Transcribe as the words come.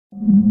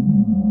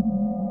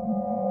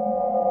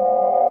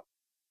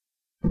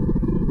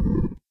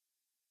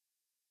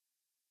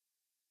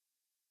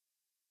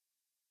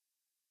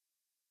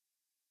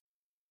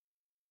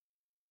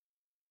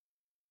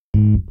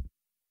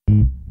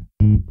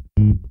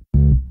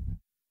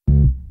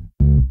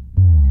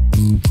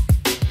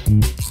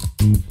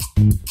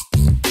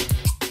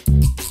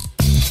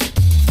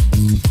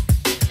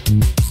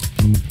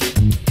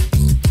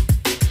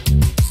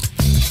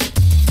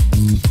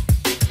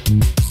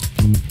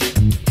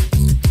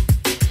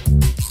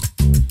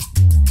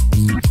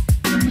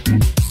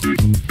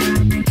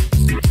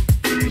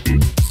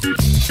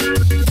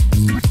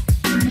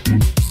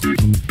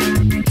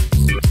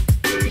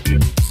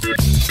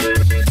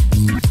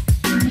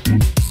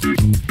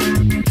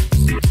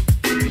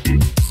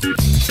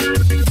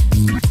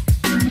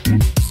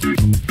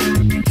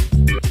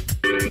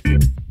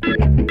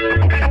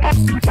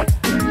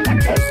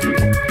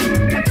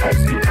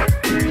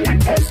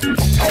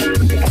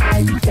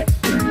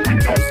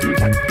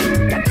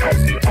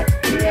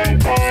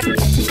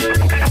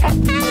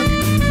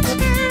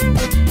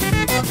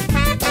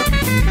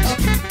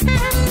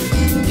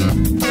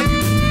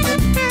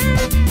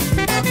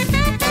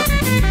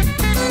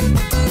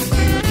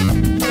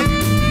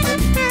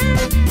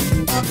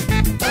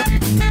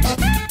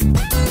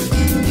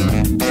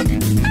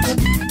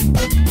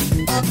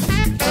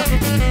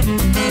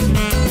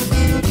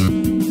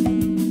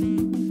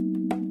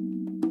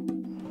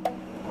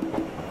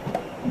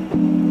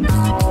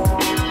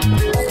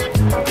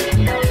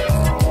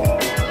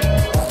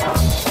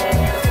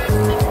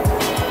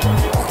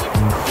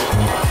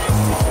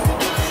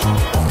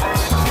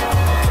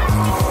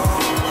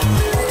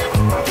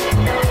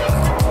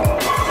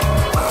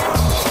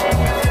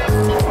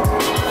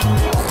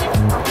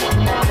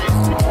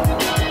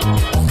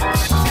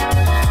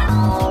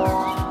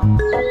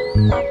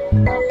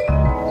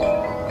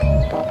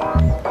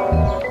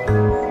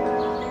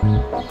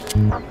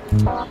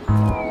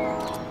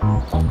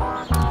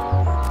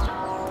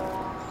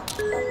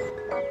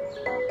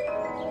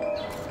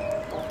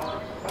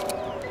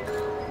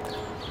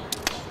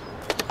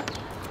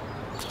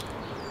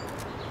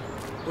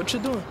What you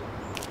doing?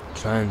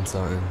 Trying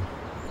something.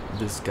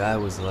 This guy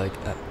was like,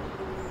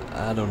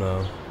 I don't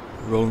know,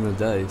 rolling the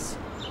dice.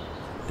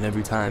 And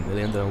every time it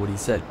ended on what he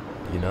said,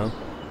 you know?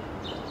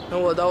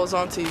 And what, that was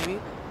on TV?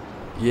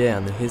 Yeah,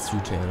 on the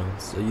History Channel,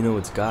 so you know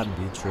it's gotta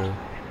be true.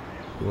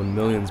 He won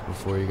millions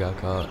before he got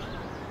caught.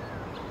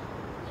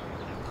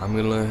 I'm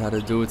gonna learn how to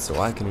do it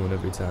so I can win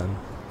every time.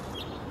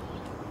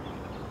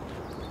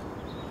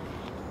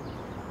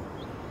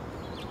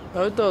 I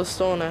would throw a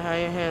stone and have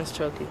your hands,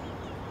 Chucky.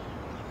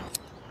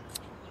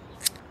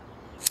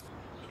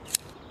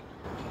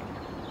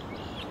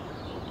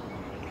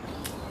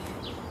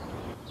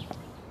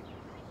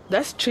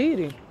 That's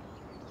cheating.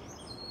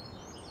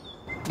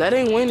 That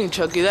ain't winning,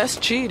 Chucky. That's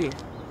cheating.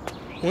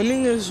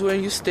 Winning is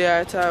when you stay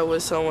eye-to-eye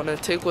with someone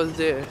and take what's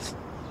theirs.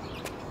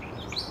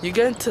 You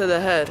get into the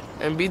head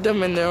and beat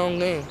them in their own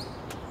game.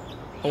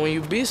 And when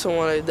you beat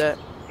someone like that,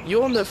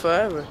 you own them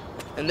forever.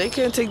 And they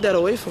can't take that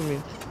away from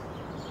you.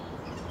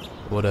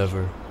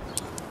 Whatever.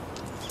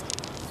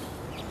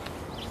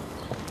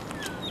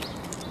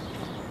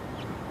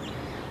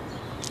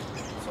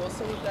 So what's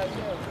up with that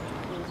girl?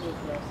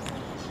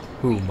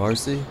 Who,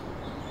 Marcy?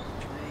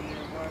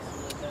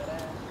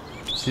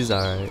 She's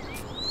alright.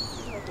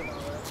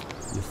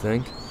 You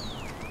think?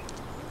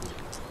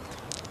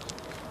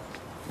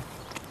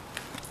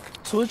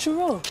 So what you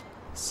roll?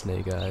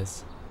 Snake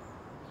eyes.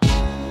 Not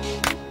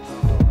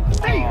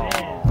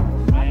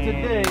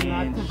today,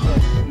 not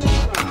today.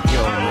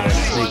 Yo, man,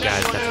 Snake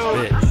Eyes, that's a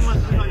bitch.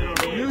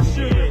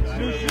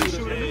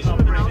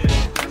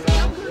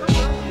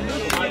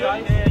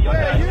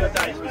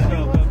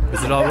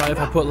 Is it alright if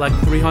I put like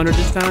 300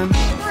 this time?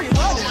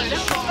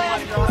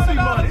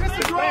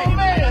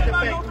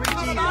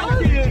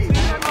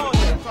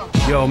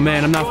 Yo,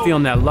 man, I'm not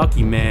feeling that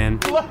lucky, man.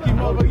 Lucky,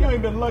 motherfucker, you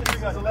ain't been lucky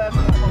since the last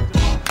time.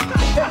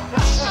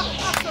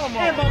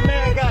 And my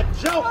man got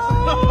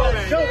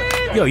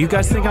jokes. Yo, you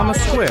guys think I'm a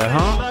square,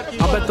 huh?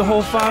 I'll bet the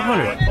whole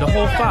 500, the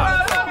whole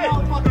 5.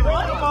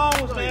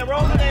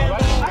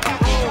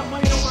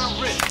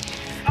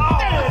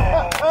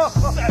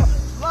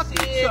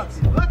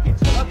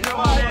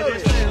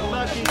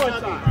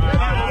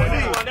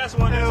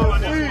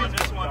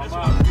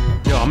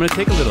 Yo, I'm gonna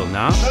take a little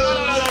now.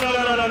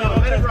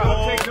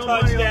 No.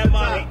 Touch that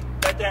money.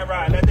 Let that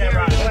ride. Let that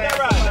ride. Let that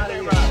ride. Let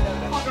that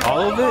ride.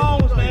 All of it?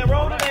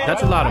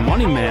 That's a lot of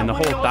money, man. The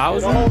whole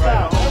 1,000?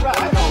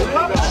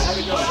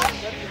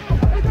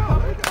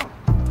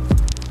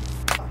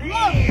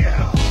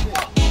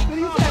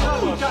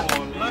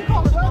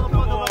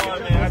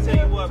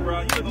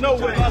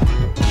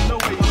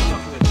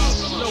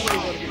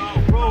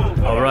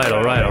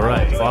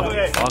 Alright.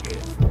 Fuck it.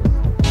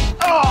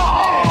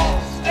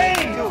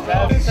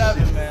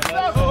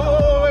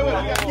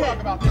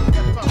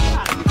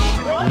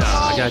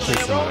 Nah, I gotta take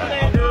some of that.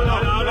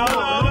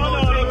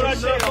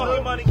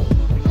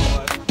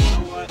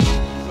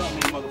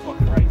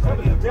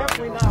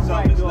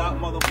 Something's not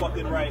motherfucking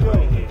it right here.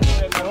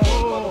 Another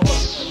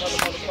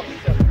motherfucking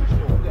test for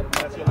sure.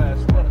 That's your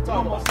last one.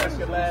 Almost that's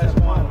your last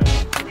one, man.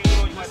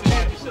 You might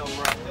hurt yourself,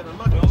 bro.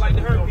 You don't like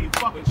to hurt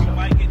people, but you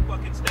might get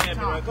fucking stabbed,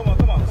 bro. Come on.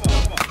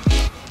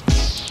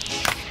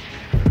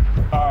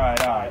 All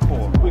right,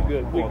 cool. We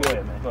good, man.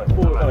 Go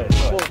ahead.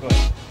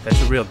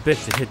 That's a real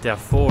bitch to hit that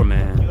 4,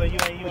 man. You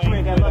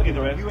ain't got lucky,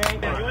 the rest. You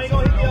ain't gonna hit the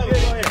other.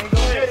 Go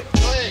ahead.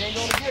 You ain't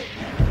gonna get it.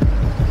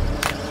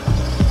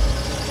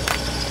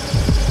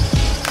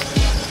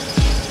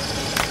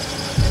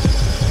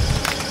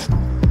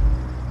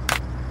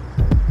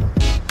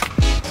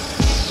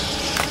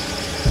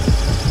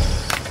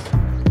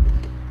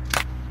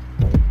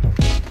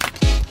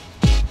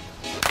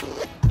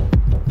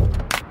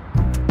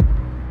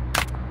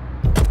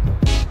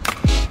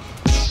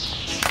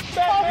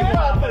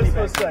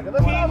 For a second.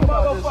 Keep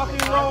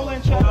motherfucking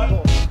rolling, Chucky.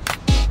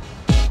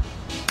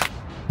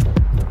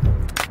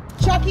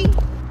 Chucky?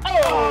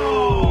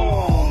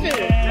 Oh,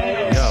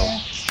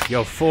 shit.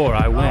 Yo, 4,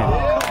 I win.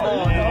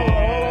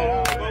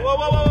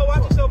 Whoa,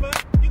 watch yourself, man.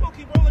 You gonna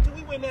keep rolling till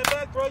we win that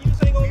back, bro. You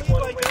just ain't gonna leave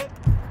like that.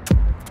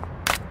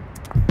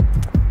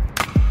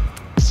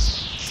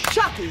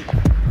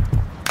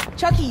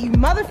 Chucky, you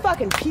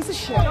motherfucking piece of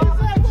shit. Shut the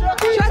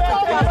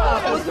fuck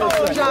up.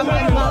 Drop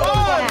my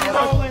motherfucking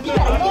ass. You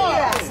gotta get your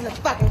ass in the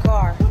fucking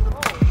car.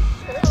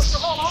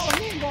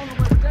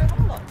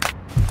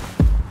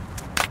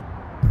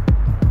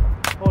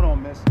 Hold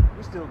on, miss.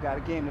 We still got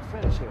a game to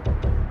finish here.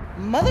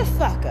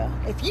 Motherfucker,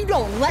 if you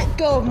don't let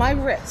go of my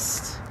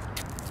wrist,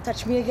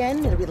 touch me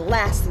again, it'll be the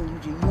last thing you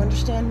do. You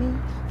understand me?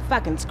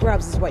 Fucking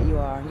scrubs is what you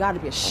are. You gotta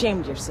be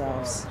ashamed of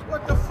yourselves.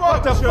 What the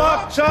fuck,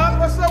 Chuck?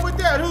 What's up with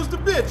that? Who's the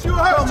bitch? You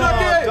heard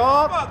Chuck,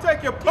 dog?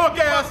 Take your punk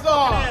ass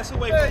off. Ass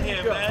away from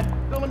here,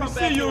 man. Don't let me Come see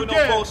back you here again.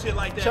 with no bullshit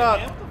like that, Chuck.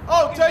 man.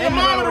 Oh, tell your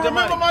mama to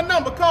remember my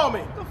number. Call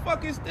me. What the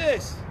fuck is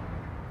this?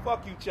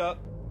 Fuck you, Chuck.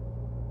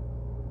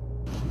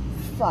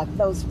 Fuck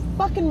those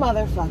fucking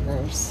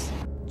motherfuckers.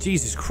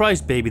 Jesus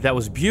Christ, baby, that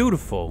was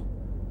beautiful.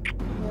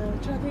 Yeah,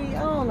 Chucky, I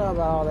don't know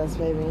about all this,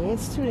 baby.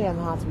 It's too damn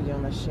hot to be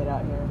doing this shit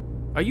out here.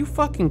 Are you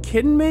fucking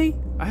kidding me?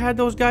 I had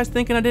those guys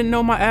thinking I didn't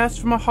know my ass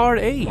from a hard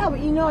 8. Yeah, but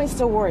you know I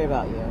still worry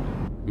about you.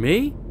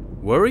 Me?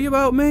 Worry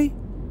about me?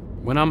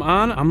 When I'm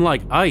on, I'm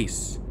like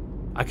ice.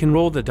 I can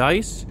roll the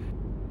dice,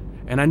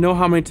 and I know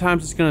how many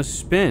times it's gonna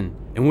spin,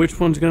 and which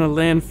one's gonna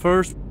land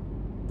first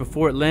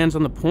before it lands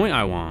on the point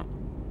I want.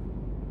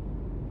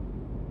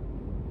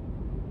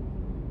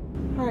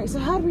 Alright, so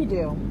how'd we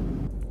do?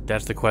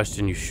 That's the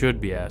question you should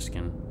be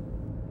asking.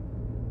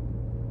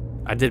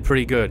 I did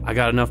pretty good. I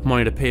got enough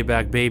money to pay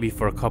back baby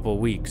for a couple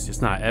weeks.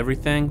 It's not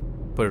everything,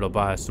 but it'll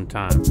buy us some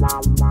time.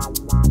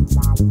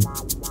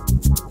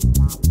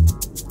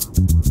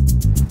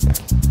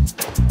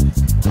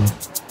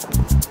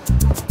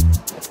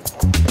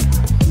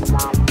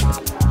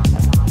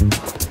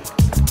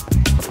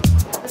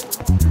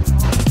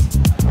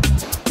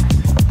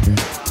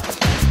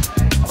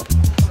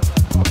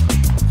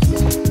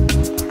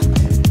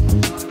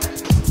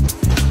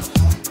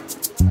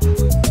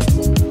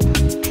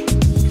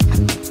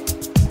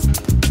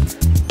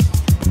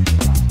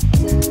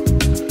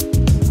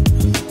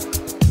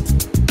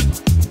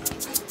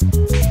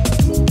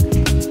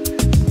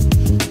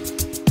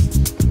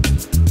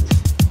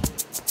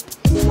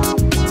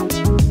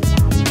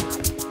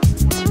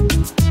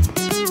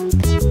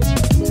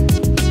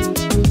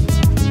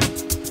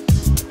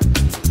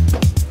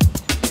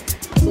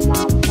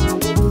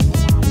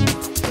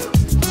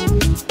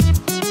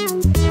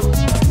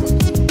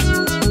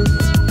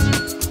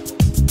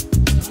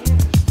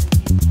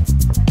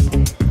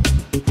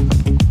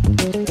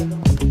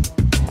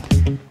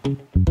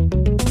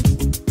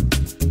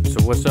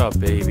 What's up,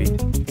 baby?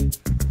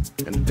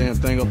 And the damn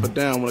thing up or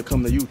down when it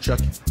come to you,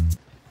 Chucky.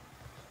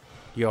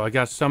 Yo, I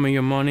got some of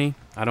your money.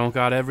 I don't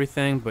got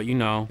everything, but you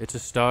know, it's a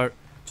start.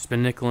 Just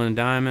been nickel and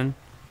diming.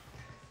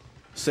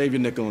 Save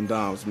your nickel and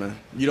dimes, man.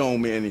 You don't owe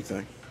me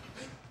anything.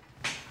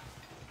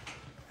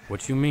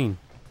 What you mean?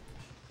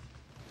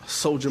 I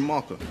sold your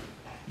marker.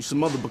 You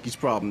some other bookie's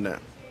problem now.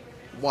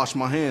 Wash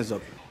my hands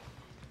of it.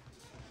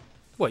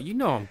 What, you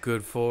know I'm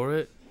good for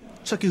it.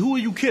 Chucky, who are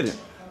you kidding?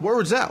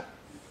 Words out.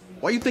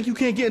 Why you think you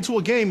can't get into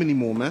a game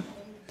anymore, man?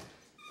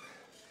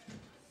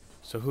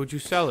 So who'd you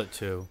sell it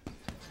to?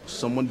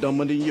 Someone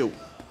dumber than you.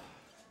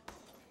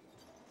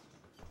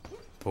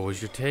 What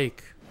was your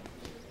take?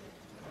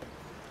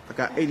 I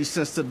got 80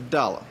 cents to the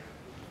dollar.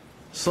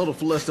 Sold it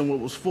for less than what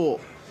it was for.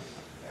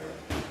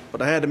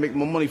 But I had to make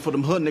my money for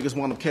them hood niggas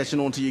wound up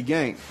catching on to your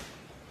game.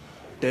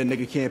 That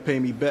nigga can't pay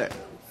me back.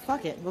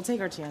 Fuck it, we'll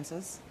take our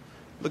chances.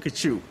 Look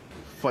at you,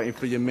 fighting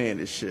for your man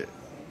and shit.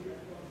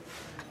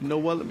 You know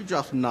what? Let me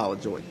drop some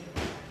knowledge on you.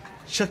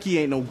 Chucky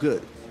ain't no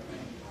good.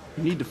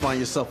 You need to find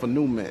yourself a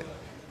new man.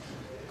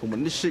 Cause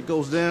when this shit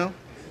goes down,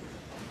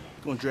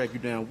 I'm gonna drag you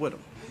down with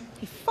him.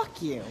 Hey,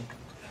 fuck you.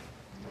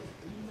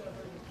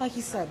 Like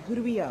you said, who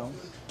do we owe?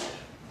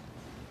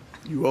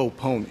 You owe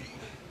Pony.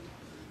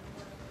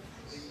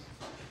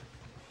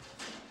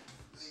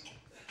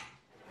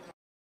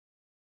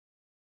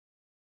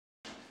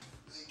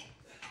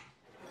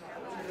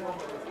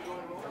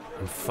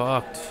 I'm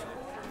fucked.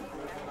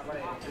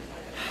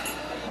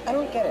 I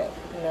don't get it.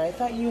 You know, I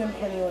thought you and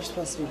Penny were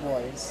supposed to be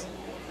boys.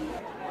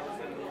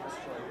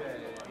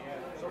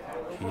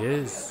 He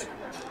is.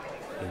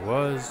 He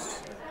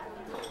was.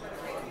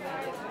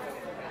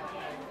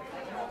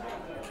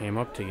 We came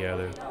up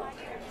together.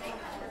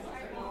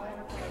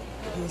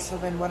 Okay, so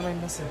then what am I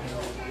missing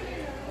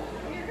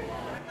here?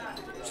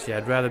 See,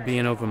 I'd rather be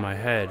in over my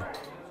head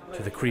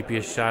to the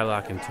creepiest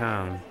Shylock in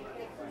town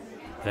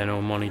than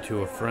owe money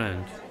to a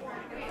friend.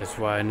 That's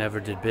why I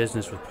never did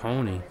business with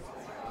Pony,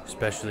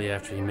 especially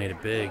after he made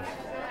it big.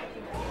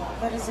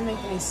 That doesn't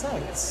make any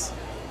sense.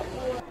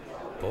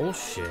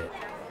 Bullshit.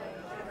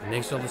 It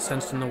makes all the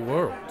sense in the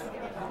world.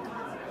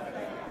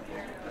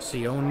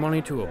 See, owing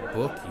money to a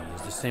bookie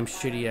is the same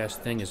shitty-ass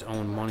thing as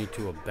owing money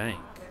to a bank.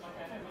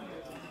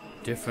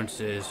 Difference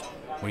is,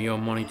 when you owe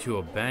money to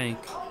a bank,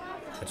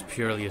 that's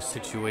purely a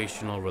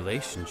situational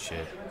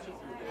relationship.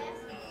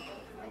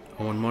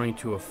 Owing money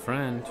to a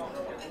friend,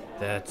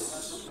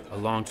 that's a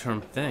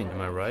long-term thing,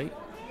 am I right?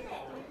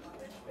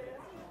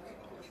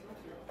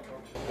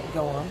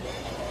 Go on.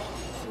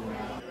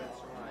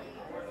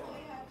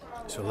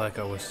 So like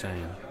I was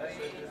saying,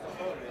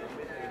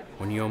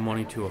 when you owe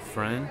money to a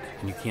friend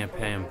and you can't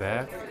pay him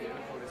back,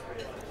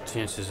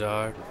 chances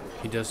are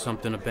he does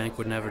something a bank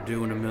would never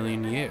do in a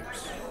million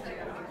years.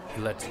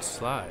 He lets it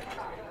slide.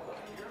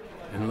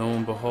 And lo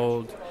and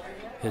behold,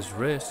 his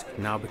risk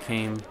now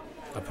became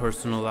a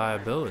personal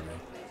liability.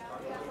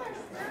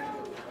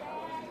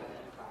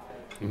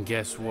 And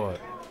guess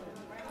what?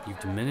 You've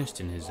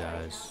diminished in his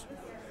eyes.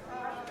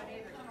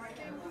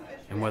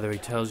 And whether he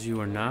tells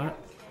you or not,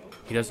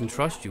 he doesn't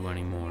trust you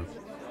anymore.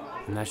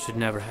 And that should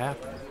never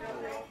happen.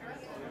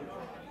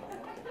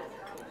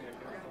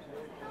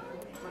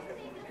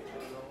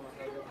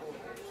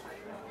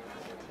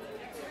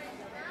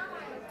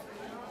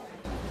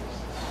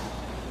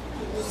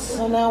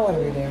 So now what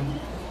do we do?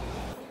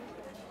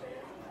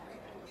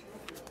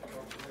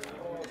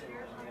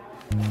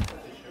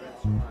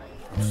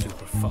 I'm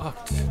super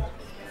fucked.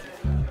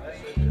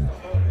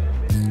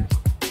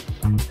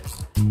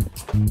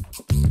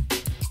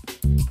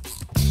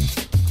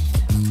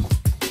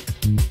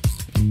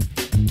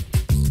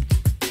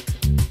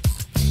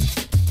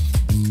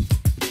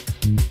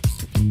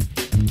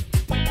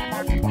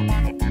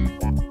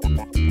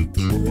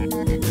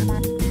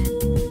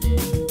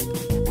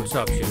 What's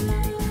up, Jim?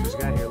 There's a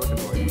guy here looking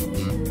for you.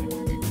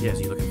 Yeah, is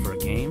he looking for a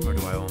game, or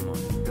do I owe him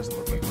one? Doesn't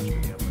look like much of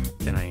a deal.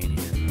 Then I ain't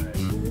here.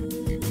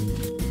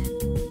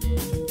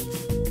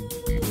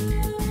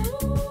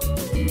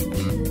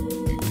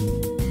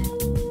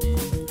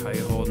 How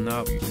you holding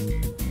up?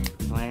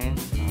 Playing,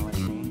 all I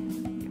mean.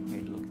 Get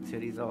paid to look at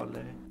titties all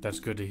day. That's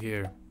good to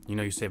hear. You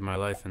know you saved my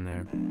life in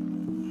there.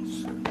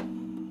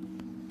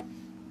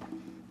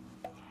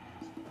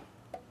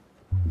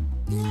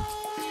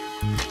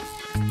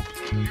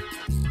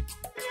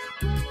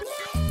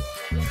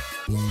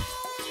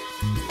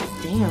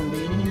 Damn,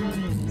 baby.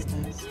 These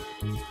guys.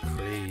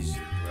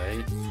 Crazy,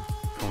 right?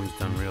 Pony's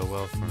done real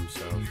well for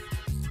himself.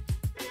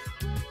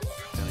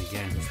 Then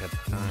again, he's had the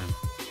time.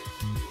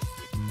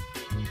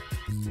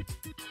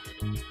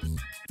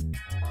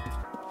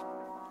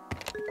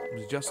 I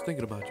was just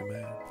thinking about you,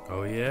 man.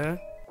 Oh yeah?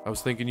 I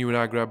was thinking you and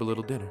I grab a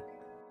little dinner.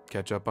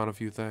 Catch up on a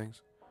few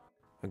things.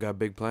 I got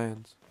big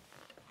plans.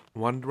 I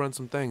wanted to run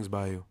some things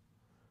by you.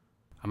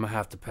 I'm gonna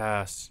have to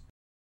pass.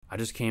 I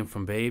just came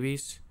from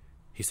Baby's.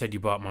 He said you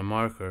bought my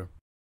marker.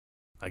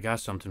 I got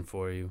something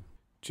for you.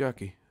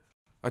 Chucky,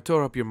 I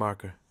tore up your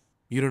marker.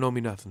 You don't owe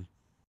me nothing.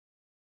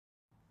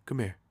 Come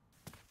here.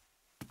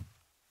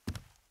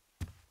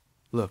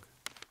 Look,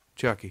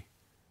 Chucky,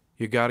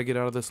 you gotta get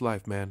out of this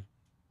life, man.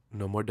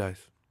 No more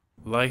dice.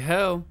 Like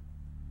hell.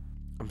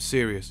 I'm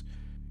serious.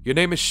 Your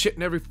name is shit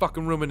in every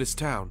fucking room in this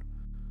town.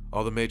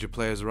 All the major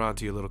players are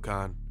onto you, little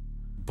con.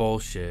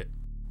 Bullshit.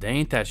 They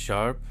ain't that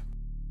sharp.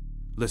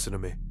 Listen to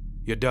me.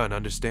 You're done,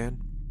 understand?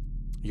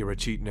 You're a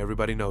cheat and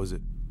everybody knows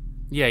it.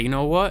 Yeah, you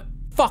know what?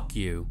 Fuck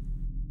you.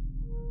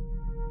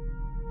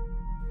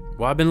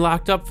 Well, I've been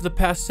locked up for the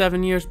past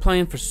 7 years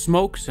playing for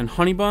smokes and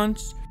honey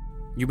buns.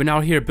 You've been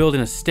out here building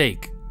a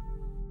stake.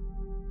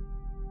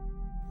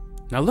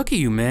 Now look at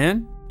you,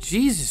 man.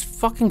 Jesus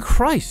fucking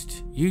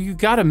Christ. You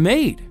got it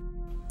made.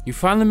 You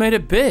finally made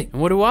it big.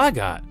 And what do I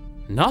got?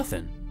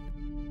 Nothing.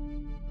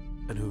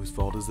 And whose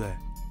fault is that?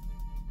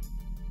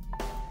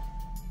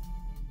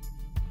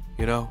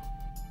 You know,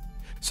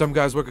 some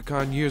guys work a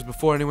con years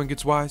before anyone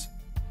gets wise.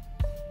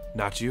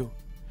 Not you.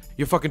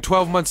 You're fucking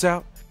 12 months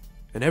out,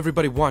 and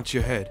everybody wants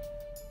your head.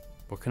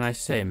 What can I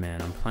say,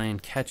 man? I'm playing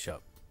catch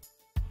up.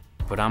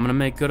 But I'm gonna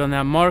make good on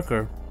that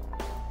marker.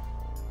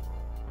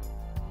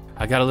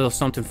 I got a little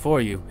something for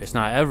you. It's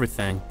not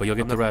everything, but you'll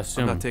get the rest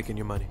soon. I'm not taking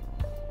your money.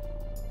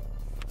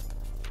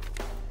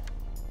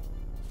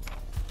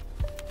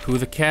 Who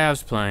the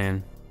Cavs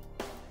playing?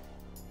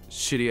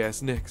 Shitty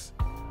ass Knicks.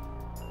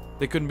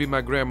 They couldn't beat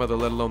my grandmother,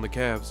 let alone the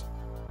Cavs.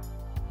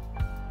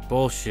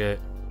 Bullshit.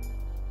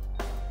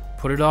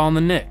 Put it all in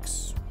the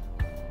Knicks.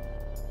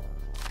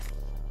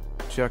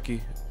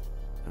 Chucky,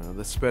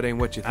 The spread ain't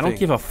what you I think. don't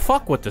give a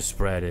fuck what the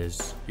spread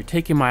is. You're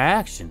taking my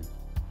action.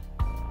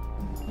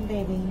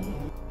 Baby.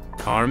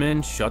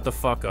 Carmen, shut the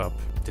fuck up.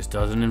 This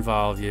doesn't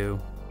involve you.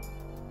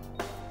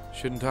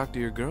 Shouldn't talk to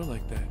your girl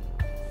like that.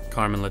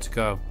 Carmen, let's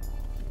go.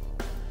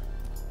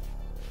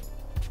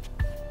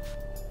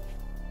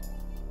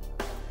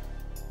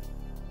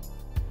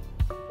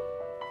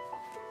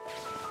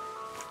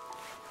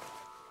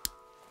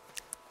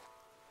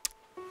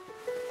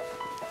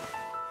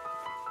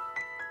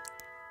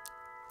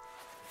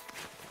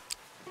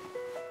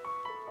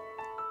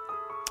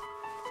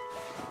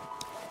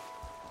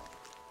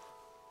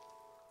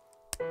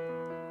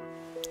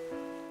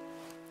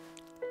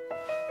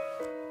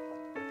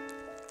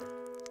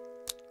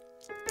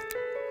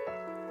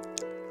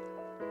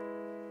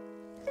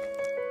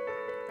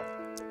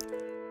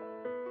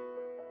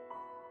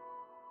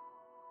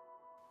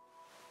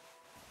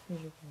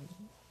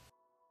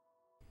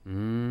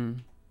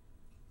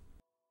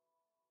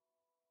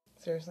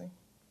 Seriously?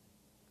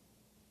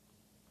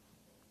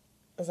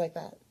 It's like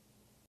that.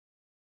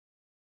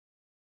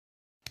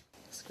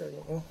 Screw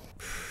you.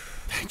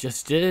 I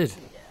just did.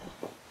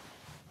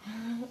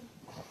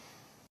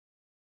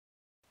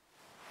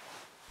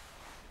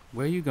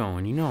 Where you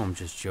going? You know I'm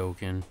just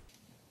joking.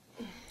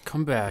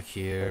 Come back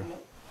here.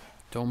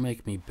 Don't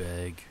make me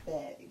beg.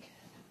 Beg.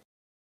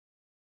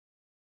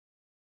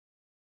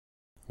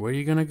 Where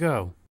you gonna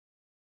go?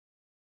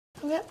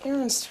 I got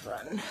errands to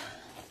run.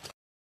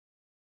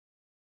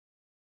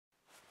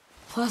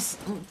 Plus,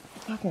 I'm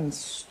fucking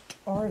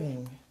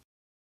starving.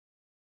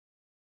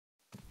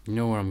 You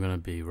know where I'm gonna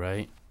be,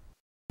 right?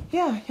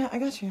 Yeah, I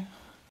got you.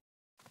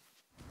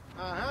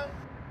 Ajá.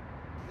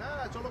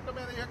 Nada, eso es lo que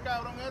me dije el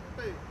cabrón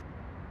este.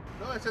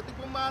 No, ese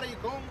tipo un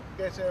maricón,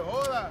 que se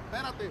joda.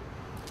 Espérate.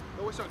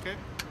 Yo, what's up, kid?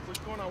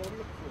 What's going on? What are you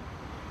looking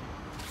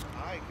for?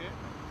 All right, kid.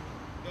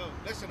 Yo,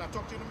 listen, I'll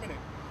talk to you in a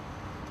minute.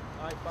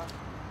 All right, bye.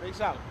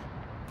 Peace out.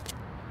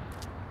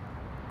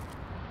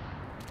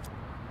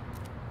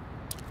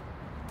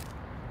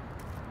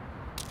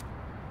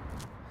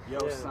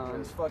 Yo, son,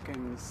 it's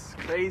fucking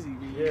crazy,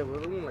 man. Yeah, we're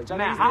looking like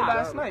Johnny did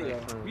last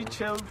night. We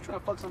chilled, trying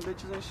to fuck some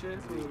bitches and shit.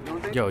 You know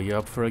what Yo, you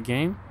up for a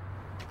game?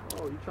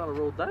 Oh, you trying to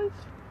roll dice?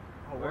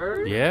 Oh,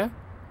 word? Yeah?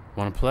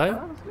 Wanna play?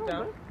 Let's go,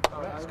 man.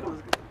 All right, let's go.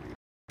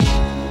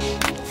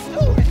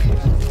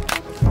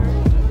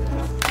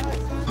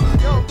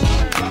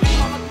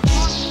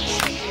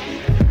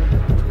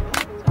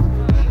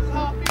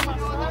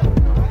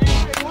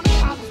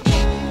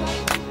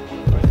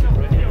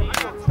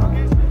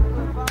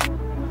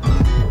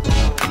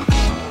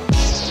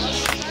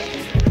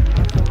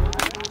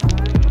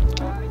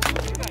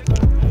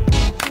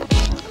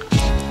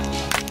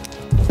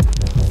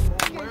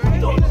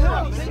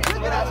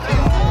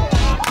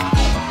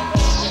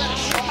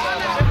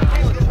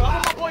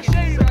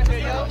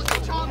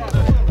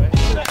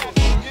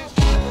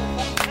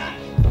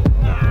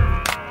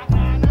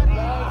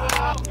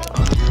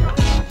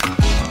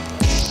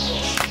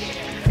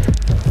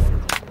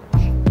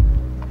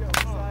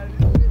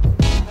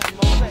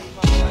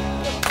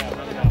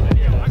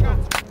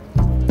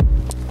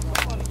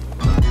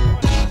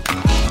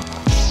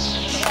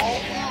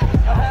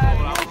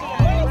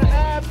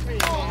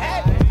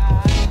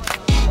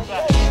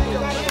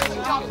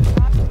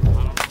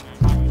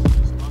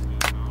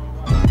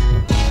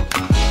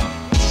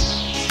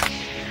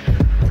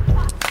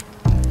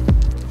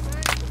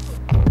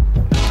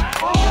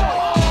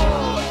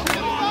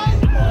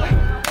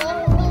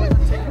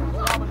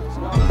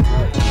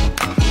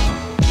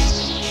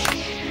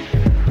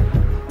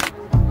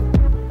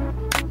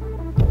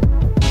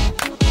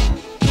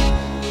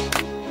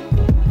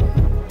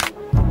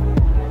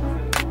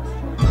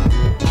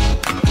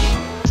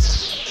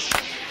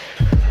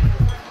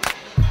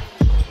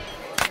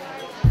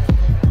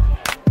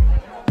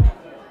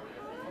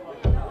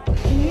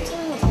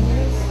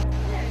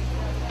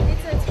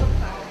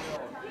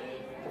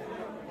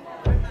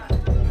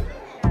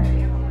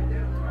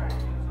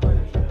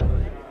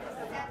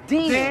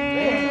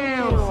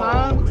 Damn,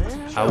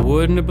 son. I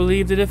wouldn't have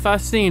believed it if I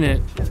seen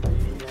it.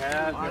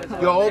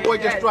 Yo, old boy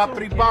just dropped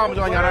 3 bombs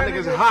on y'all. That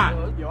nigga's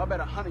hot. Yo, I bet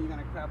 100 you're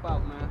gonna crap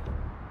out, man.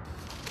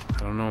 I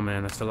don't know,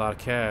 man. That's a lot of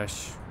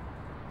cash.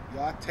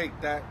 Yo, I take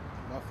that.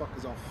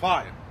 Motherfucker's on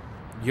fire.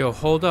 Yo,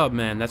 hold up,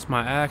 man. That's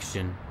my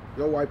action.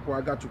 Yo, white boy,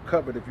 I got you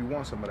covered if you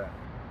want some of that.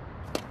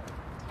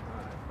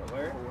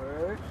 Word?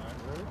 Word.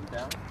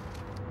 Down.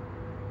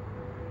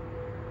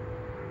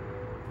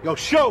 Yo,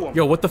 show him.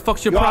 Yo, what the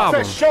fuck's your Yo,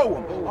 problem? I said show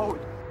him. Oh.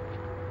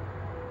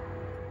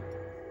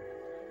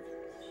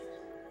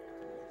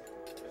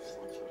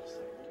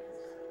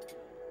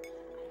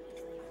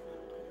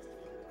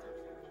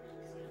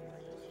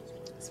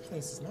 This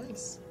place is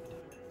nice.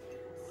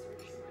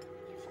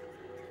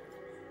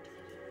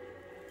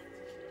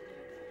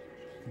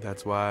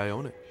 That's why I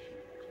own it.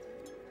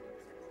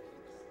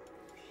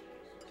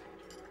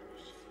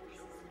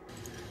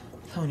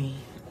 Tony,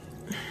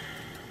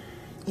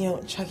 you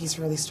know, Chucky's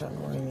really starting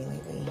to worry me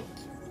lately.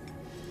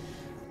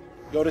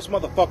 Yo, this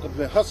motherfucker's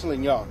been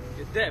hustling y'all.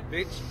 Get that,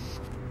 bitch.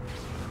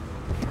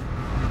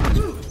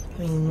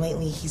 mean,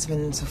 lately he's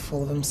been so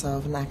full of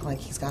himself and act like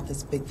he's got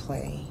this big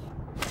play.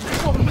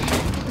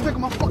 Take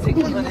my fucking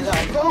money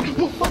out, bro.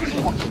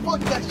 Fuck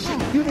that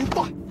shit. You didn't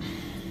fuck.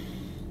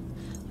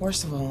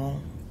 Worst of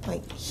all,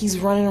 like, he's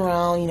running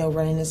around, you know,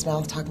 running his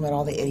mouth, talking about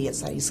all the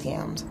idiots that he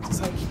scammed.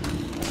 It's like,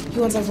 he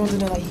wants everyone to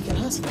know that he can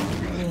hustle.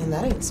 I mean,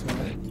 that ain't smart.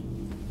 I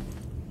mean,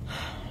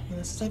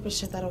 that's the type of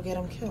shit that'll get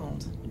him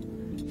killed.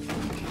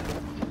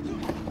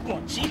 Come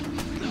on, Chief.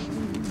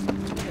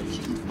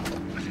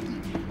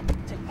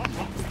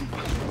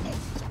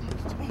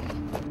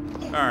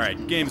 All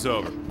right, game's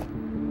over.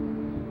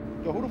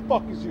 Yo, who the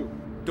fuck is you?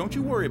 Don't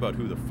you worry about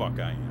who the fuck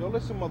I am. Yo,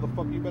 listen,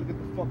 motherfucker, you better get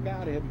the fuck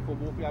out of here before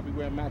both of y'all be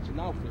wearing matching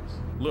outfits.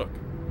 Look,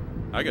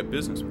 I got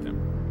business with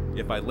him.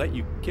 If I let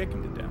you kick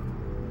him to death,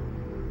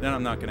 then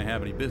I'm not gonna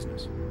have any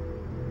business.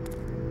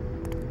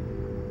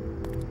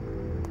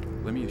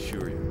 Let me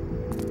assure you,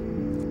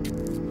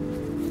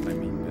 I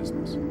mean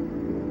business.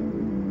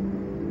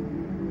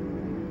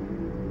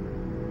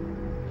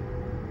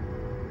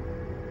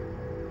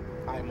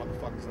 Alright,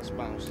 motherfuckers, let's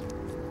bounce.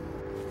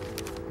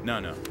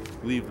 No,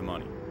 leave the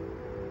money.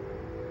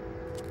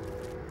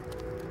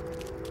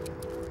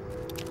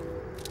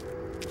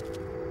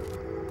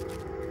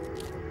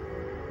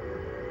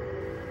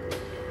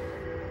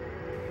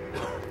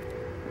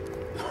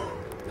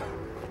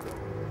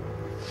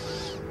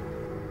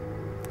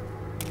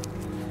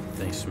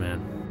 Thanks, man.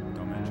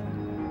 Don't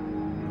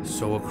mention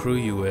So what crew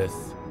you with?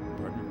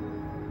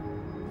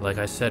 it. Like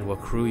I said,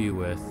 what crew you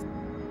with?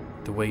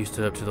 The way you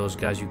stood up to those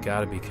guys, you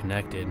gotta be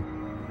connected.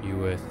 You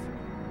with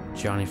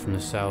Johnny from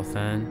the South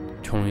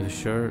End? Tony the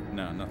Shirt?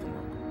 No, nothing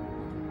local.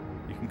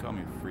 You can call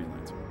me a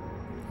freelancer.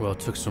 Well, it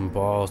took some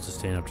balls to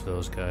stand up to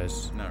those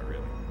guys. Not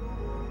really.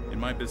 In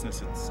my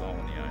business, it's all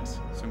on the ice.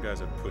 Some guys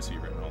have pussy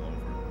written all over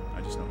it.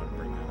 I just know how to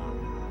bring that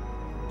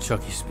up.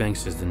 Chucky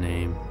Spanks is the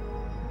name.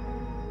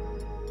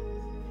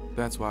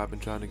 That's why I've been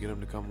trying to get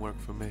him to come work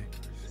for me.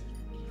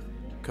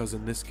 Because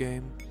in this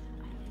game,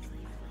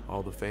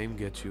 all the fame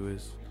gets you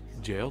is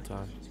jail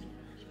time.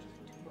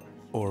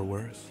 Or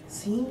worse.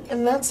 See?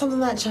 And that's something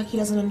that Chucky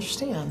doesn't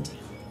understand.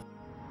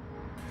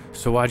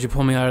 So why'd you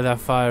pull me out of that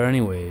fire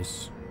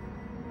anyways?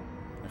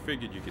 I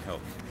figured you could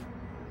help me.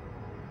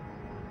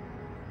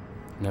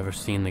 Never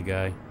seen the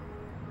guy.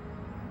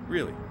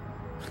 Really?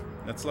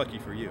 That's lucky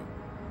for you.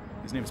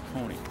 His name's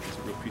Pony. He's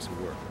a real piece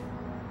of work.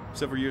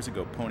 Several years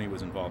ago, Pony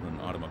was involved in an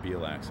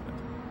automobile accident.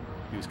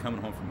 He was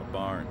coming home from a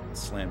bar and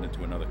slammed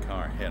into another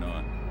car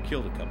head-on.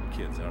 Killed a couple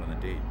kids out on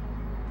a date.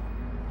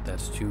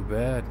 That's too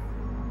bad.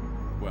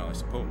 Well, I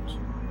suppose.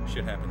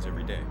 Shit happens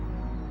every day.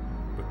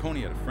 But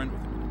Pony had a friend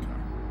with him in the car.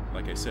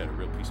 Like I said, a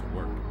real piece of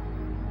work.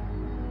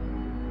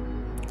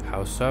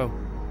 How so?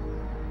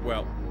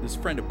 Well, this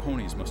friend of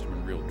Pony's must have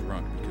been real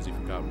drunk because he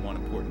forgot one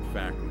important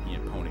fact when he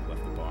and Pony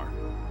left the bar.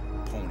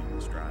 Pony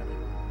was driving.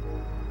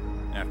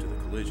 After the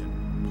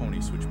collision,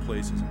 Pony switched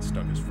places and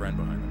stuck his friend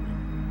behind the wheel.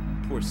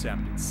 Poor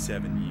sap did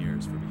 7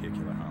 years for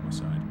vehicular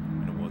homicide,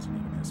 and it wasn't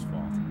even his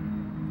fault.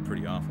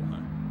 Pretty awful,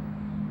 huh?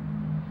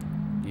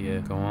 Yeah,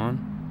 go on.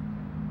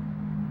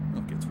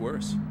 Well, it gets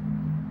worse.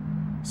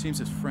 Seems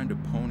this friend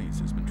of Pony's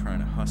has been trying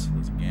to hustle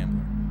as a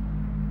gambler,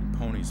 and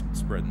Pony's been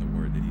spreading the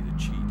word that he's a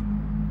cheat.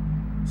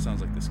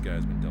 Sounds like this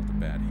guy's been dealt a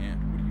bad hand.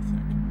 What do you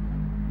think?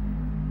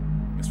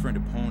 This friend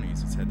of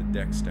Pony's has had the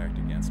deck stacked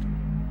against him.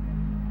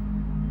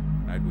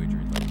 I'd wager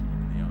he'd like to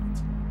even the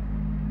odds.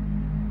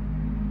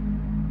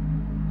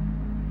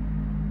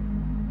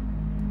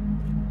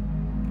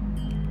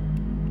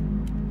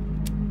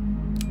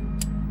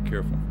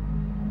 Careful.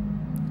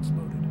 It's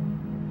loaded.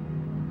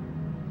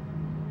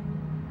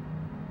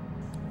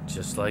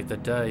 Just like the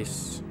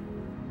dice.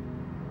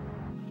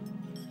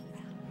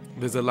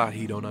 There's a lot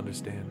he don't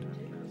understand.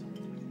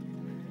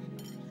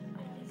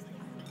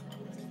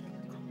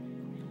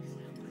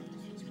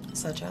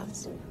 Such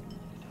as?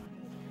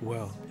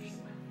 Well,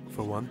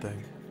 for one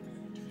thing,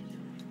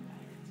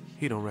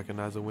 he don't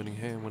recognize a winning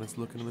hand when it's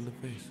looking him in the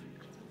face.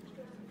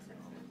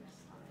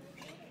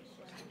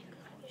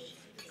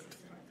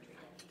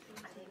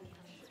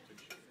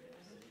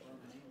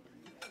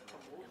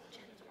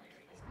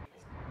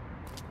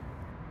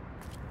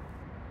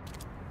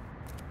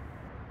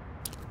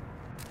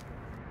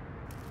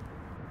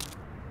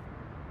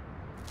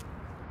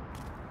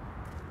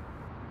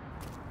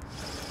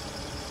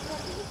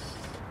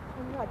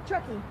 Oh God,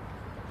 Chucky!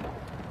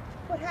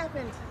 What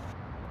happened?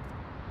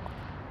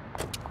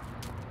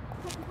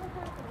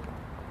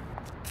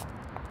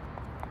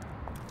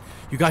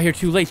 You got here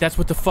too late, that's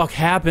what the fuck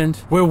happened.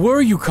 Where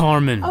were you,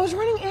 Carmen? I was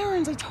running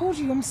errands, I told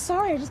you. I'm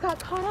sorry, I just got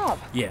caught up.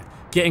 Yeah,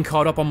 getting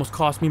caught up almost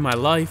cost me my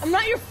life. I'm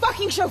not your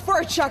fucking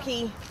chauffeur,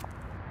 Chucky!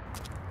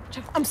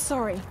 I'm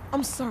sorry,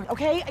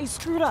 okay? I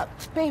screwed up.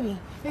 Baby,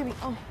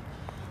 oh,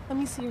 let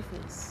me see your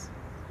face.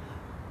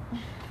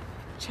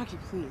 Chucky,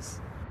 please.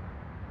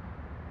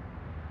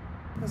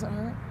 Does it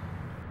hurt?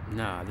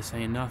 Nah, this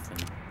ain't nothing.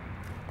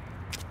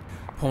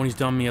 Pony's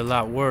done me a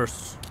lot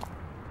worse.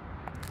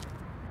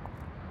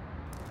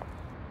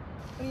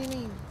 What do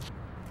you mean?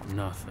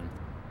 Nothing.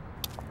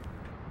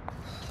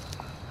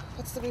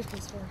 What's the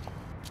briefcase for?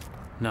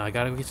 No, I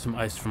gotta go get some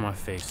ice for my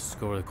face. Let's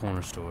go to the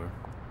corner store.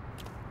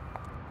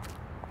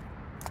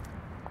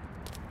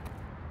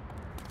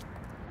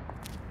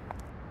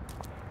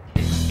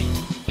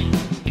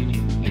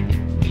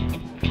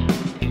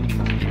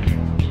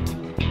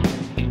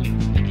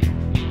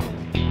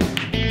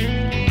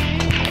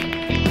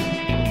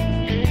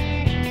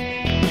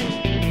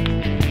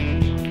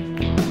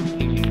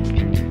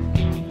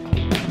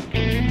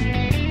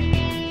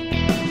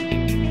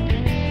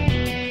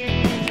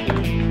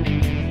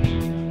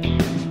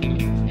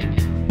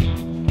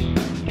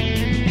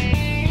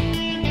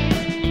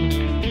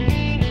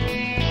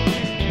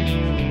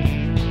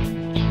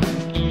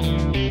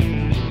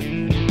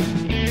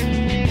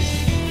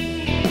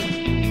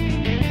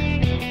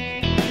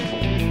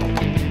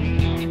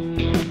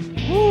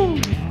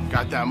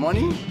 Got that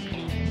money?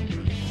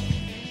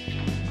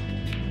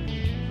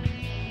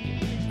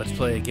 Let's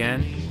play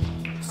again.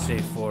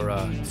 Save for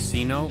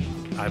casino.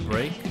 I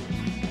break.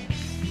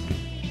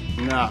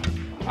 Nah,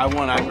 I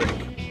won, I break.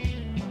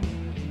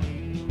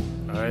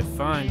 Alright,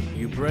 fine.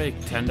 You break.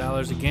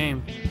 $10 a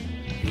game.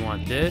 You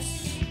want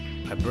this?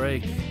 I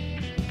break.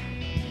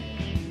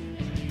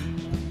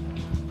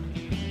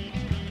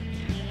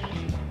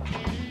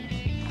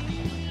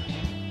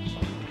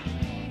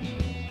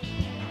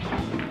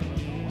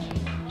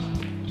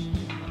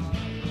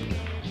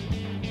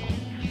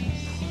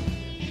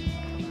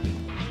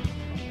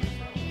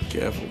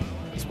 Careful.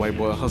 This white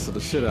boy hustle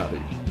the shit out of you.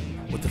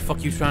 What the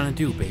fuck you trying to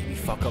do, baby?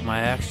 Fuck up my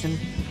action?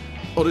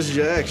 Oh, this is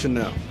your action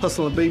now.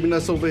 Hustling baby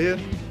nuts over here?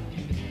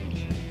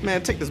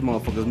 Man, take this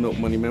motherfucker's milk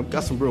money, man. We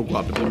got some real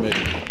guap in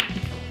Jamaica.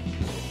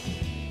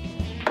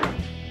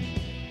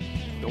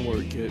 Don't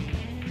worry, kid.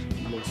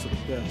 You know to the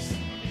best.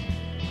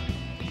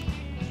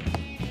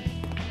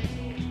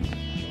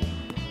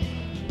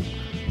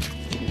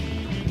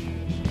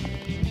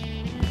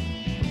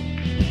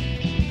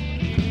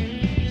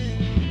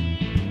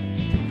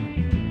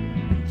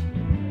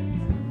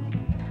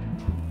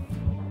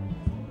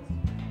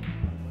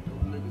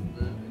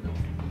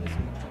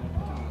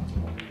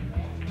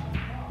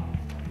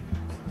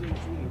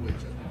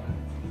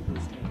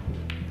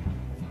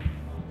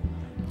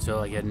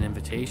 Until I get an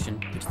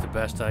invitation, it's the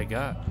best I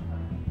got.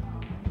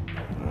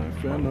 Alright,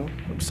 fair enough.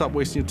 Stop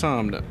wasting your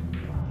time now.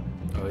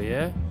 Oh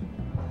yeah?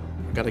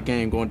 I got a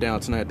game going down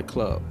tonight at the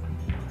club.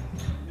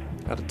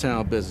 Out of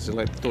town business, they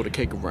like to throw the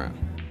cake around.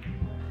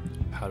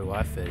 How do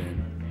I fit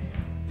in?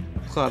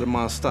 A client of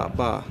mine stopped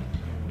by,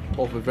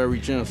 offered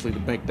very generously to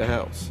bank the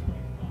house.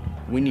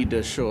 We need to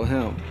assure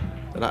him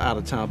that our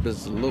out-of-town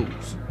business will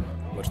lose.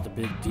 What's the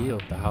big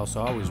deal? The house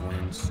always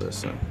wins.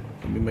 Listen,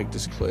 let me make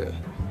this clear.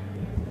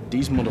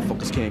 These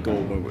motherfuckers can't go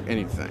away with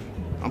anything.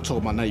 I'm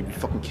talking about not even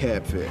fucking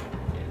cab fare.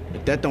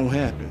 If that don't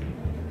happen,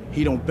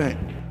 he don't bank.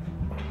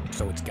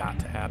 So it's got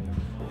to happen.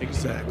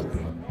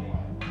 Exactly.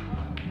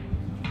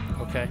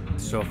 Okay,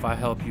 so if I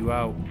help you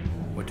out,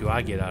 what do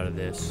I get out of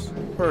this?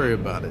 Worry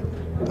about it.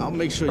 I'll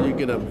make sure you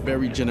get a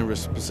very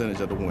generous percentage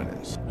of the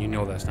winnings. You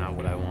know that's not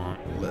what I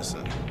want.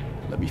 Listen,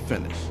 let me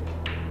finish.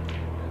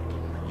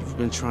 You've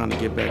been trying to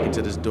get back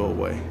into this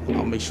doorway.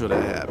 I'll make sure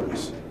that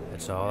happens.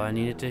 That's all I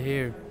needed to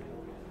hear.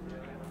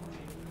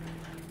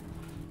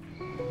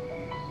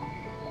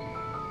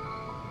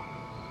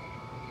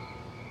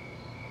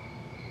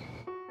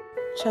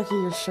 Chucky,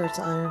 your shirt's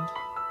ironed.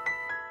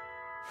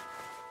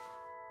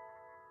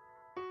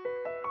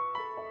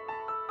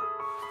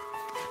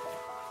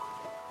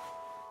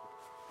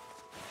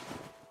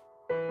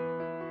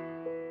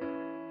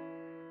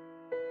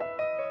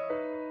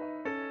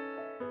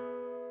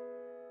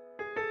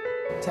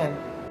 $10.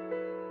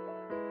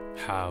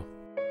 How?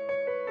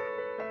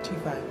 2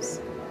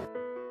 5s.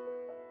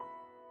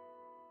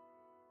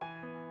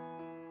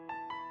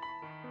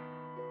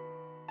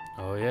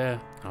 Oh yeah,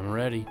 I'm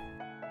ready.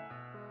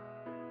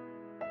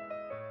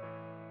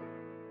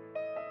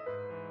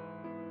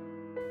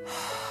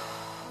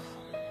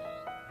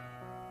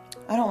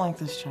 I don't like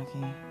this,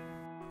 Chucky.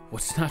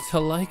 What's not to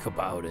like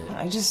about it?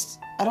 I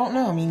don't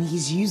know. I mean,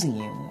 he's using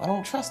you. I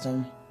don't trust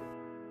him.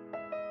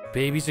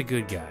 Baby's a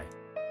good guy.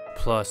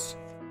 Plus,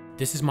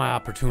 this is my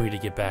opportunity to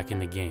get back in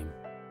the game.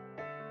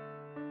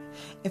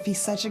 If he's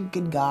such a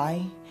good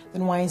guy,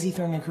 then why is he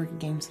throwing a crooked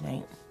game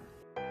tonight?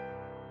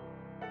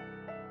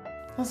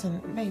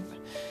 Listen, babe.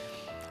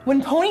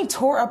 When Pony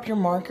tore up your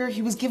marker,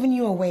 he was giving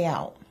you a way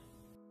out.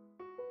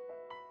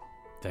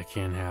 That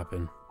can't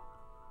happen.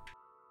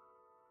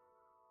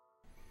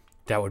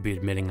 That would be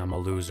admitting I'm a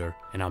loser,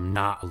 and I'm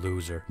not a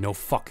loser. No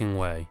fucking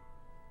way.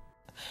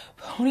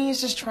 Pony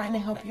is just trying to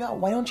help you out.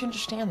 Why don't you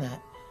understand that?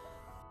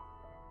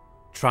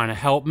 Trying to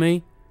help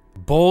me?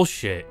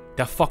 Bullshit.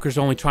 That fucker's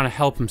only trying to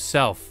help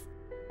himself.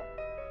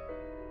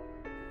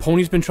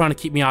 Pony's been trying to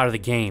keep me out of the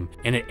game,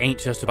 and it ain't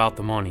just about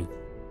the money.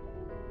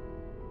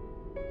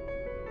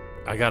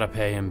 I gotta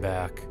pay him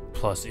back,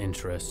 plus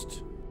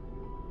interest.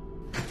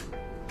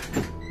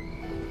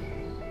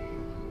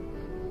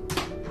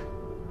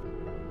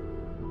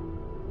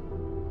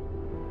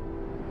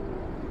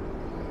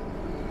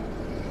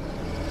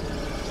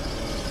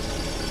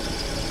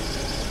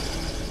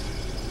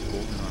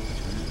 Golden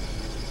opportunity.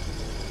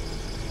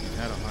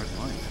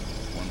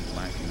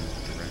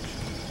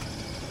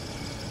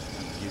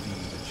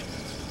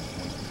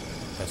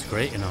 That's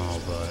great and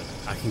all, but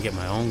I can get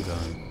my own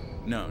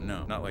gun. No,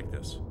 not like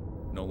this.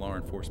 No law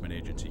enforcement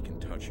agency can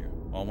touch you.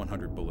 All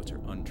 100 bullets are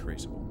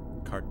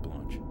untraceable. Carte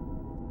blanche.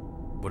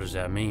 What does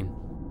that mean?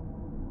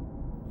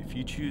 If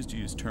you choose to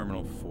use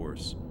terminal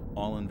force,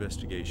 all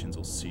investigations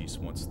will cease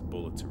once the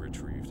bullets are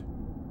retrieved.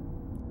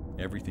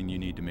 Everything you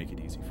need to make it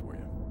easy for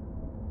you.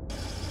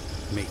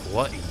 Make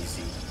what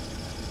easy?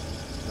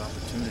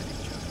 Opportunity,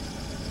 Chuck.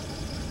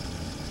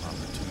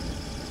 Opportunity.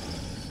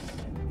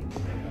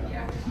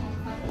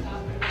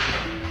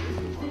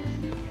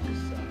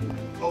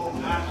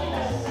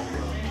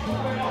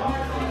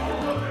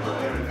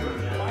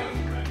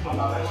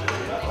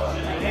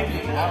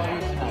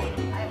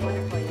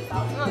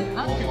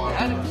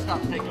 I didn't stop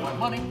taking my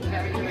money. I'm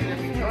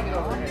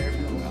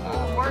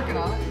working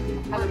on it.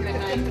 Have a good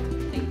night.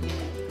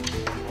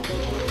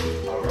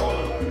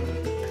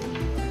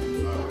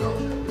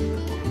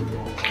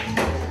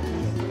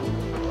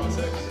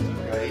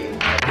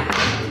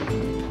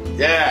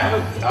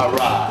 Yeah, all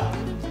right.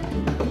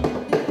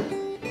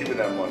 Give me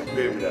that money.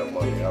 Give me that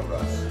money. All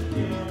right.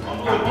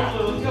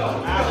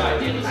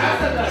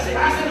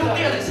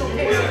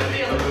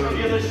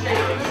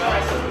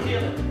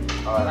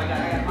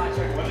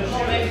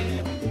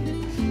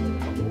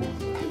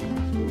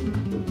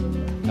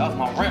 That was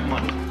my rent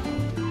money.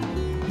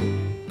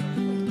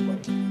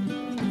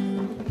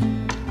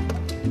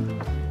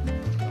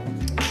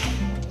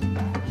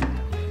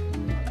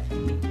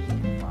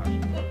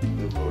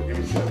 Give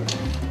me 7.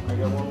 I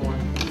got one more.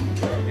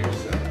 Give me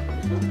 7.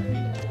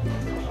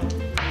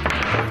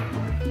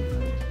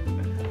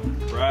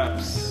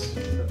 Raps.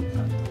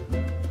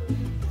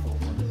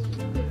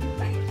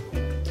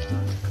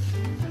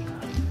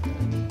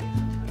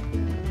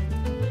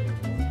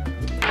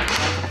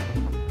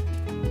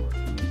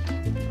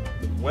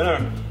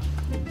 Winner.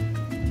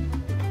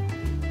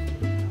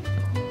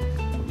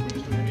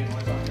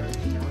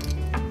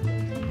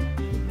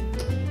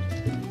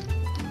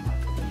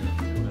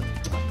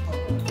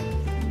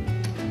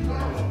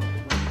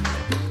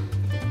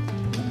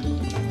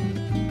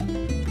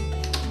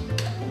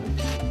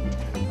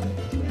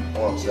 I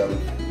want 7.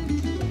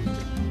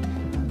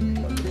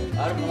 I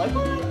don't like it.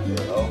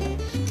 Oh.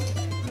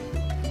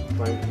 Give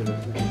me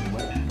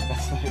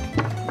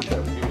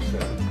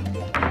 7.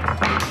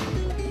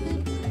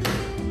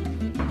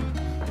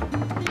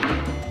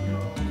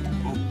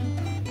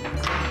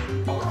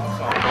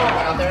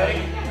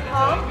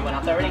 You went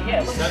out there already?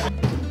 Yes.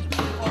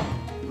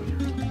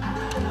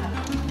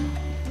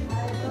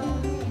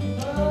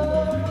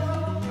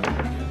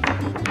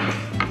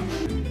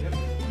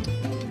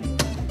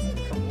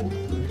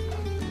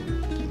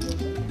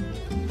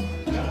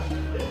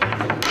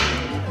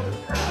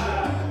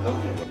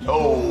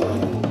 Oh.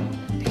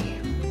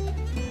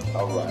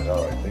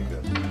 All right. Take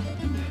that.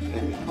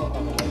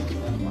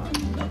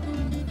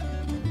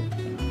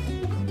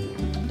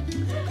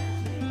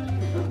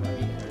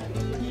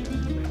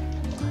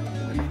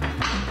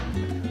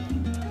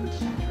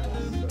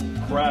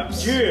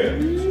 Raps. Yeah.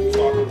 That's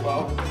what I'm talking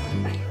about.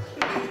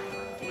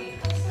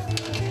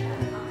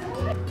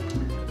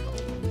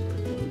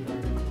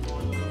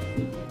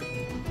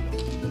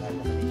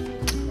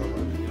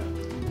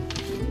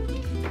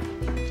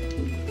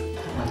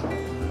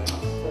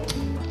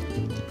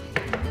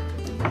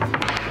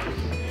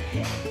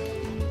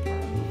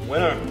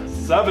 Winner,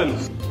 7.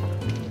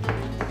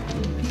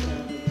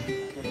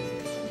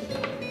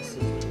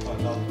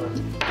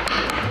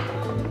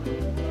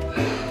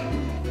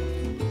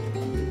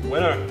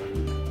 Winner.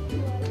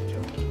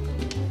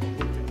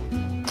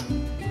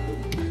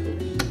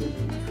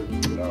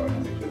 All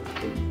right. Take that.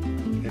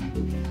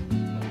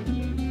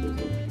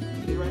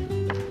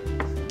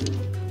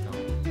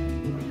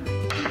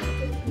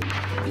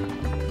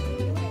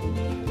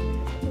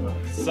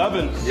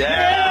 Seven.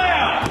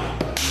 Yeah.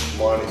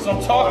 Money. That's what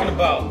I'm talking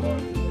about.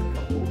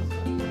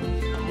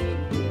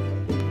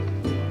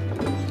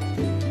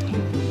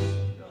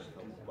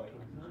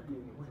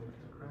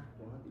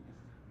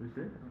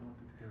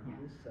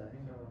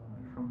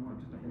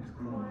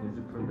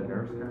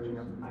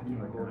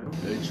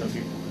 Hey, Chucky,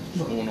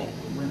 what's going on?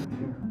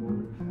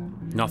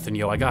 Nothing,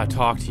 yo. I gotta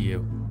talk to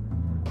you.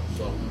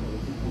 So,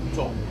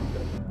 talk.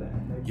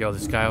 Yo,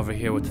 this guy over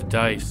here with the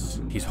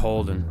dice, he's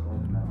holding.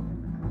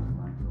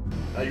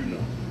 How you know?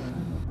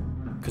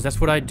 Cause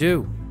that's what I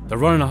do. They're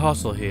running a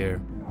hustle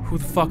here. Who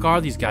the fuck are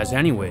these guys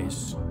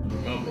anyways?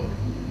 Remember, you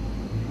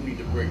need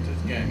to break this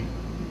game,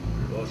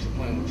 or else you're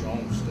playing with your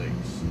own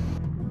stakes.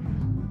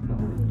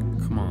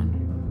 Come on.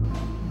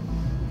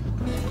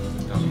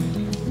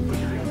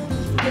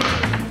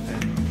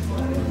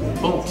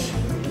 Boom.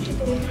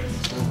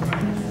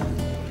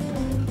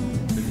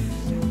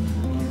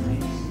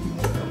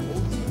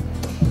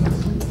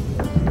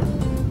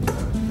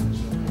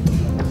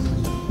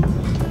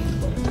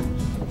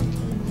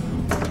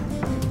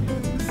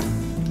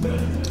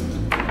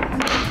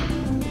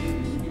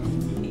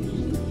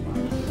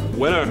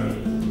 Winner.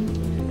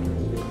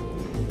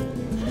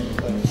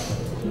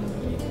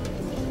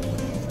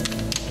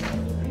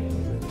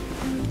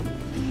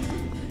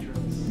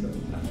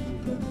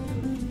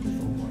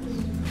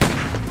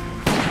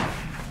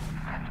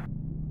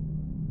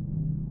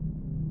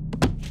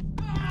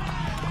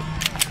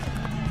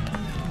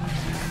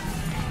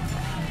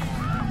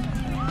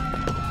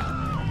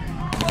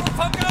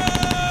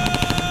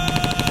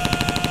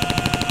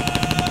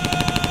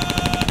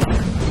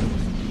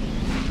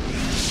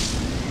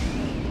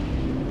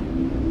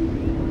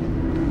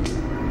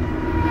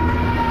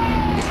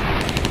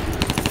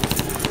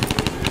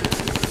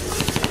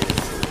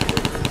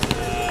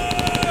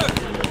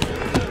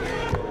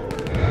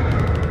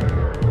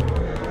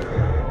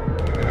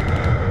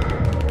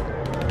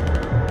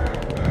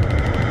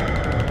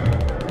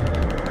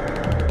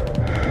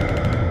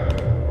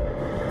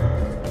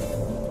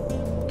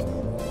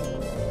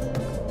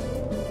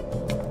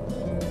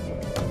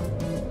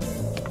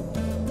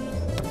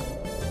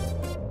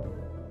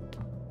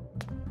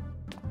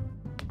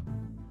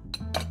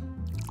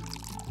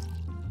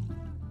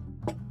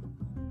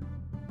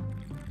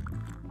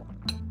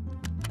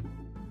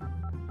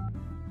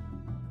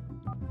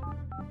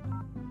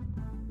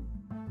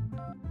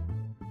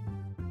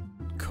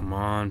 Come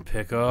on,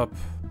 pick up.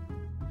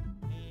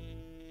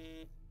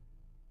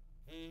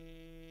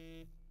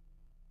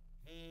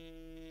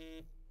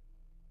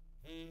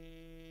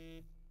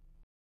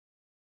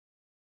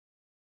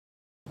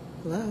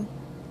 Hello?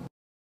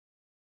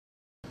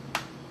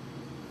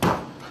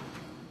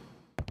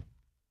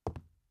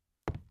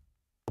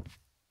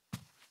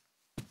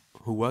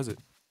 Who was it?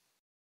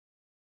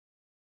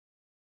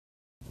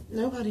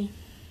 Nobody.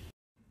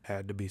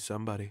 Had to be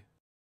somebody.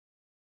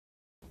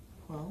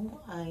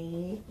 Well,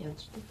 I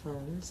answered the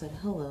phone, said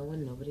hello,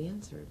 and nobody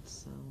answered,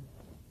 so...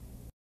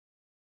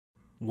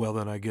 Well,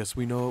 then I guess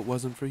we know it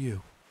wasn't for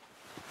you.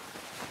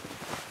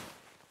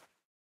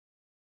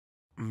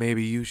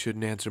 Maybe you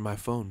shouldn't answer my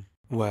phone.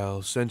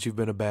 Well, since you've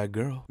been a bad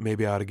girl,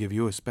 maybe I ought to give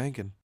you a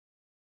spanking.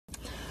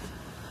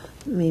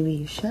 Maybe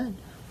you should.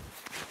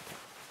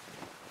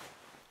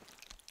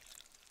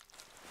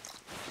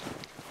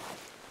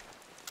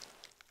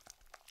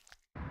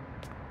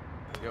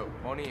 Yo,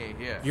 Pony ain't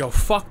here. Yo,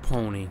 fuck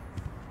Pony.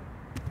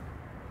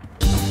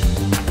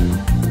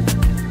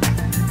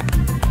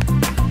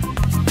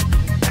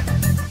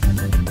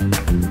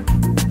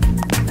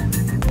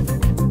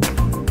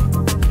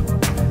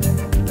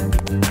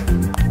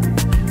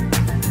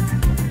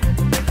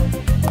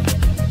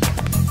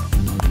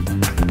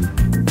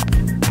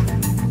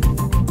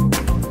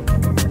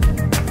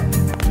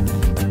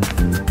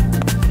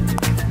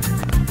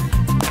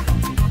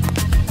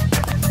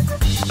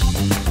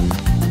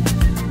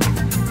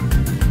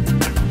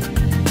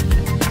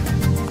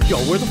 Yo,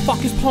 where the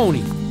fuck is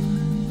Pony?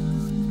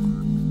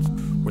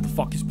 Where the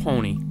fuck is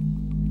Pony? I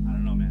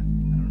don't know, man.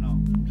 I don't know.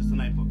 I'm just a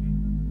night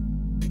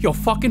bookie. Yo,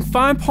 fucking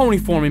find Pony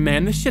for me,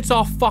 man. This shit's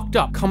all fucked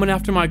up. Coming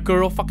after my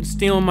girl, fucking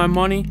stealing my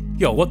money.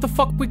 Yo, what the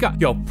fuck we got?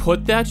 Yo,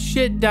 put that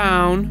shit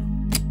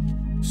down.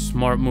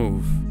 Smart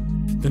move.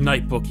 The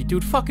night bookie.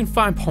 Dude, fucking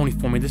find Pony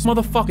for me. This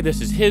motherfucker,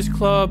 this is his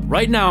club.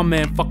 Right now,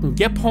 man, fucking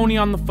get Pony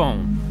on the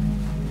phone.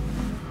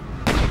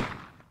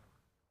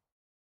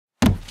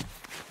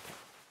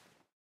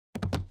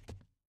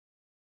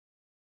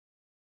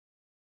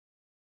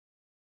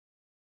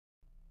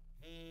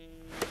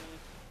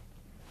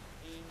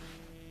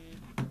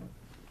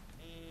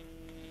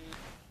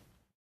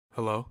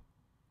 Hello?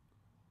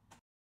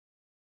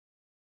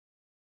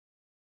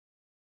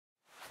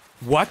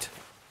 What?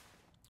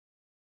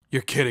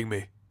 You're kidding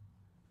me.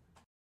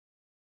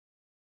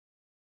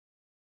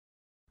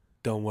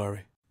 Don't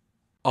worry.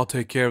 I'll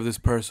take care of this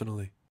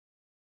personally.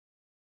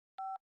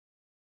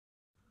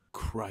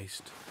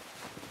 Christ.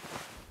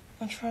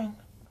 What's wrong?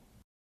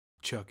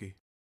 Chucky.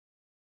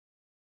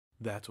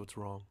 That's what's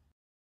wrong.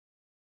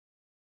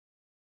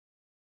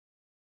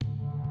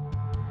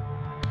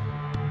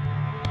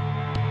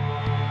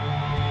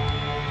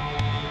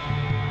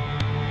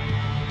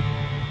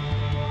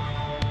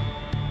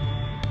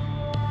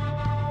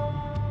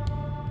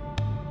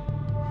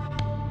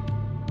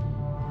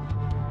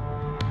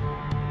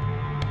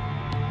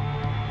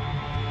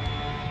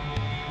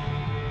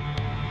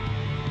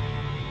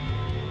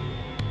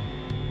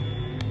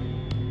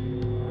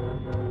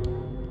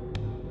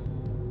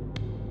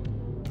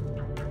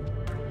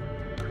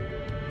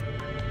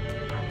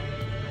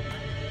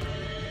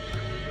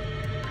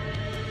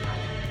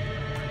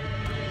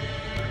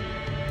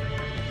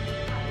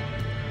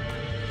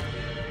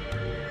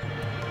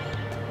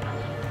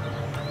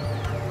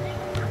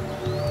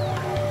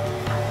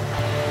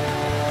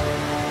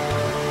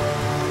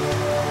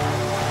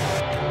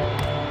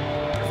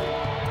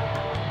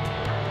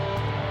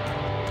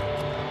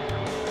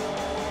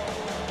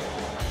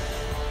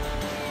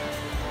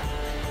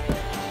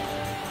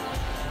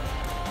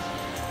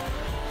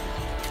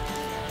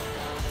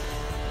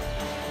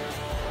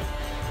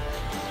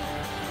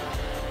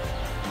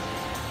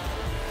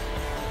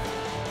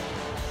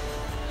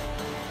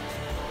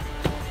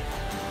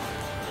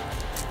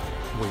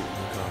 Wait in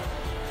the car.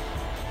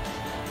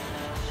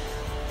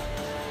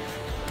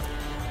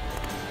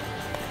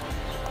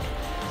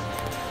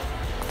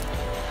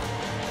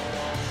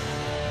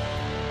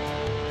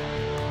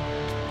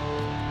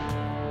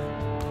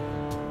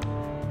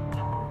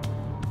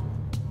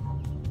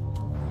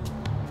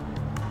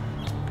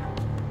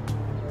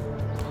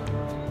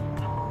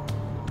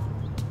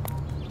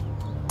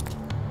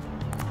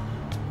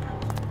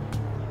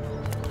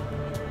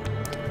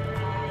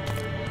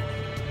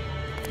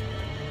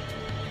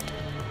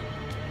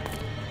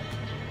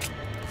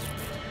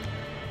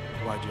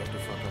 Why'd you have to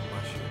fuck up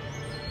my shit?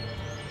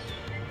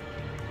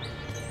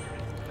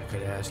 I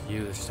could ask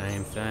you the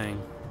same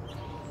thing.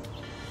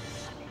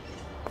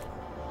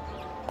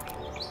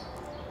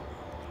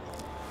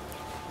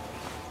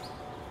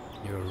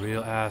 You're a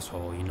real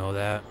asshole, you know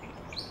that?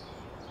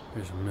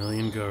 There's a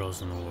million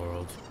girls in the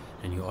world,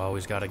 and you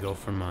always gotta go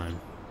for mine.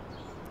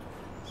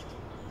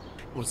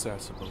 What's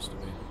that supposed to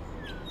mean?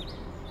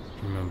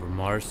 Remember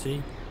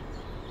Marcy?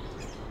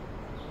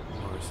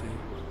 Marcy?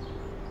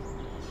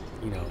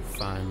 You know,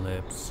 fine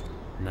lips,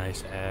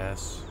 nice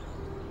ass.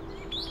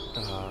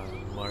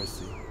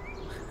 Marcy.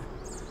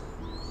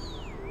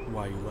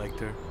 Why, you liked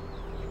her?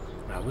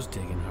 I was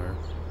digging her.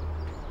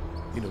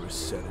 You never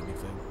said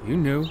anything. You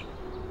knew.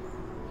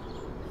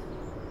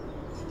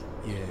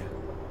 Yeah.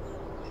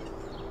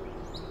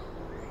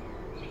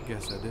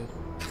 Guess I did.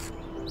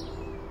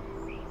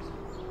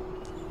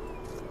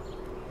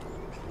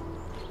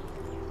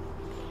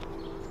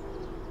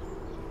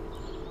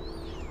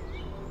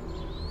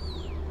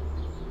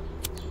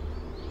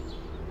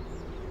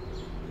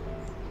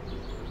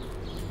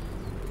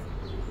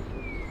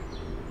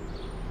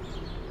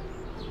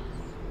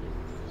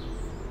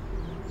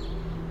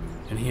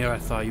 And here I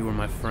thought you were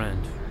my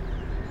friend.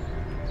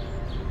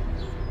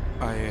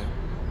 I am.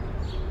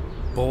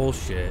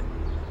 Bullshit.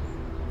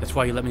 That's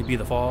why you let me be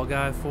the fall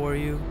guy for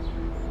you?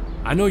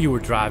 I know you were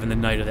driving the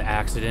night of the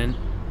accident.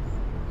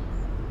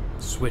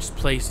 Switched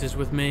places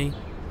with me.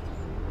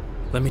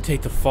 Let me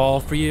take the fall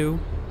for you.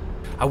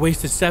 I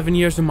wasted 7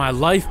 years of my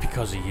life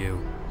because of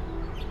you.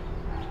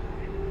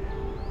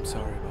 I'm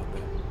sorry about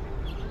that.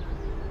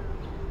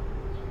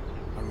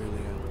 I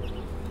really am.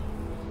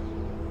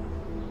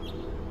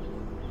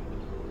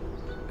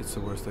 It's the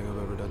worst thing I've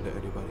ever done to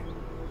anybody.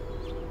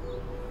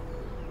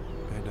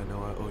 And I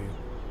know I owe you.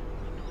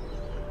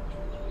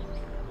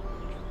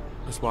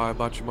 That's why I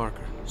bought your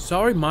marker.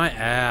 Sorry my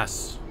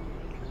ass.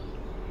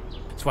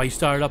 That's why you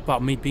started up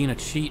about me being a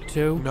cheat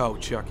too? No,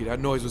 Chucky, that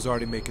noise was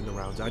already making the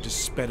rounds. I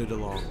just sped it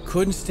along.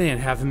 Couldn't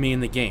stand having me in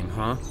the game,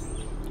 huh?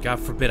 God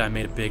forbid I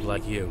made it big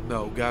like you.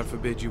 No, God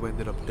forbid you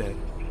ended up dead.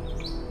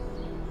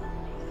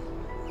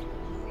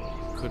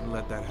 Couldn't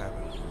let that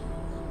happen.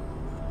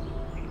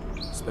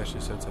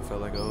 Especially since I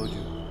felt like I owed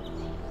you.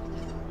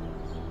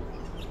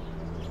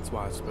 That's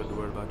why I spread the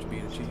word about you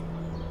being a cheat.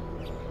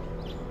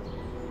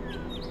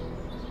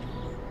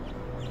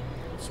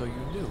 So you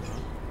knew, huh?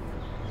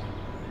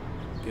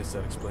 Guess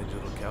that explains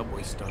your little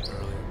cowboy stunt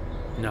earlier.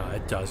 No,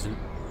 it doesn't.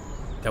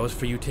 That was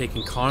for you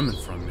taking Carmen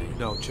from me.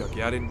 No,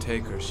 Chucky, I didn't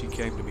take her. She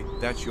came to me.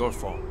 That's your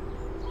fault.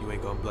 You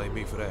ain't gonna blame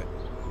me for that.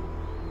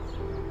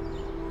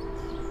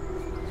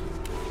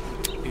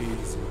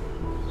 Easy.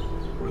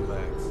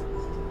 Relax.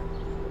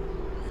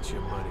 It's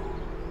your money.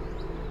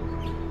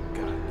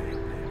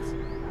 Goddamn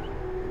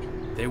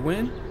Knicks. They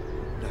win?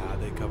 Nah,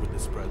 they covered the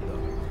spread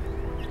though.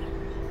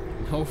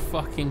 No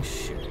fucking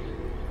shit.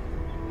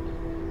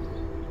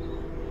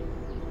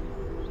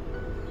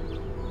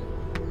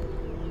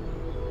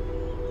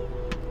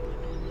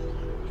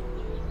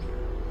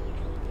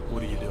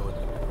 What are you doing?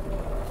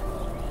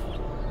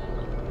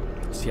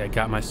 See, I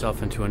got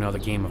myself into another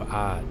game of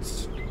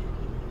odds.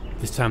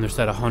 This time they're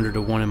set 100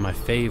 to 1 in my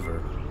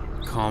favor.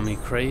 Call me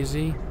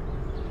crazy,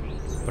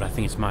 but I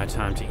think it's my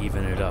time to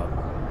even it up.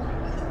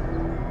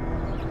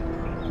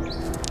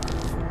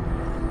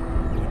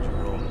 What'd you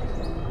roll?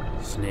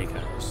 Snake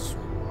Eyes.